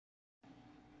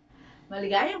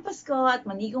Maligayang Pasko at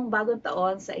manigong bagong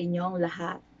taon sa inyong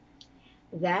lahat.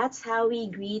 That's how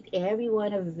we greet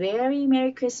everyone a very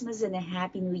Merry Christmas and a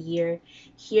Happy New Year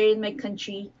here in my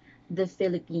country, the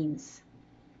Philippines.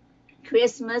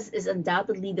 Christmas is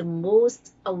undoubtedly the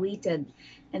most awaited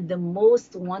and the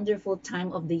most wonderful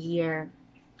time of the year.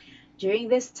 During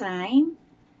this time,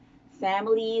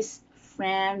 families,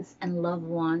 friends, and loved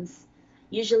ones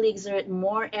usually exert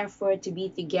more effort to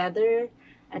be together,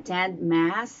 attend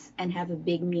Mass, and have a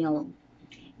big meal.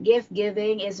 Gift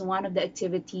giving is one of the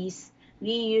activities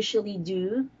we usually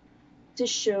do to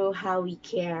show how we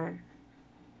care.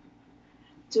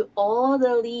 To all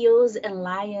the Leos and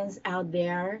Lions out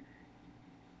there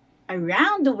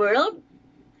around the world,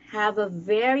 have a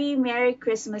very Merry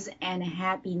Christmas and a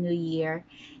Happy New Year.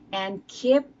 And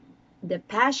keep the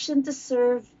passion to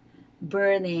serve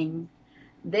burning.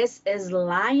 This is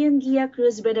Lion Guia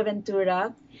Cruz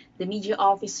Buenaventura, the media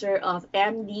officer of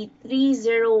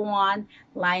MD301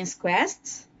 Lions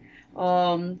Quest,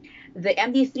 the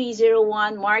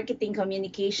MD301 Marketing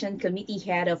Communication Committee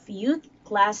Head of Youth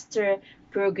Cluster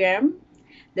Program,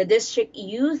 the District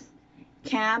Youth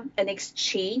Camp and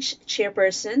Exchange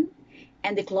Chairperson,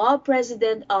 and the Club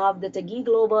President of the Taguig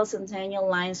Global Centennial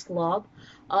Lions Club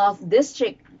of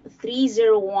District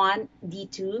 301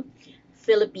 D2,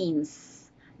 Philippines.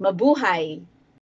 Mabuhay!